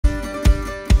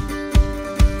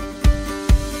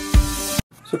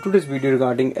So today's video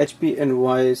regarding HP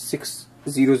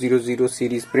NY6000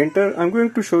 series printer. I'm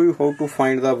going to show you how to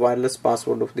find the wireless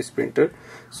password of this printer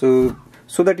so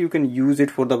that you can use it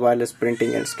for the wireless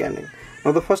printing and scanning.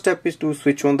 Now the first step is to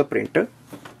switch on the printer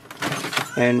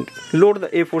and load the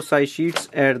A4 size sheets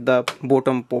at the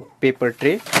bottom paper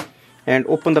tray and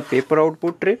open the paper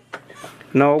output tray.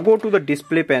 Now go to the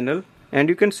display panel and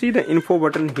you can see the info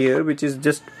button here, which is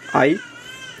just I.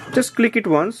 Just click it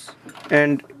once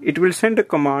and it will send a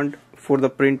command for the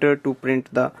printer to print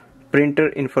the printer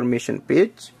information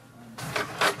page.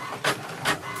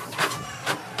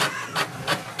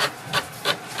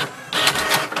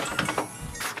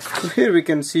 So here we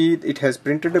can see it has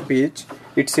printed a page.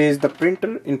 It says the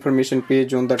printer information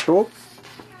page on the top,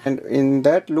 and in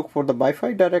that look for the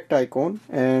WiFi Direct icon,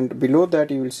 and below that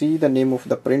you will see the name of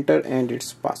the printer and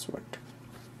its password.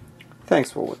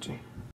 Thanks for watching.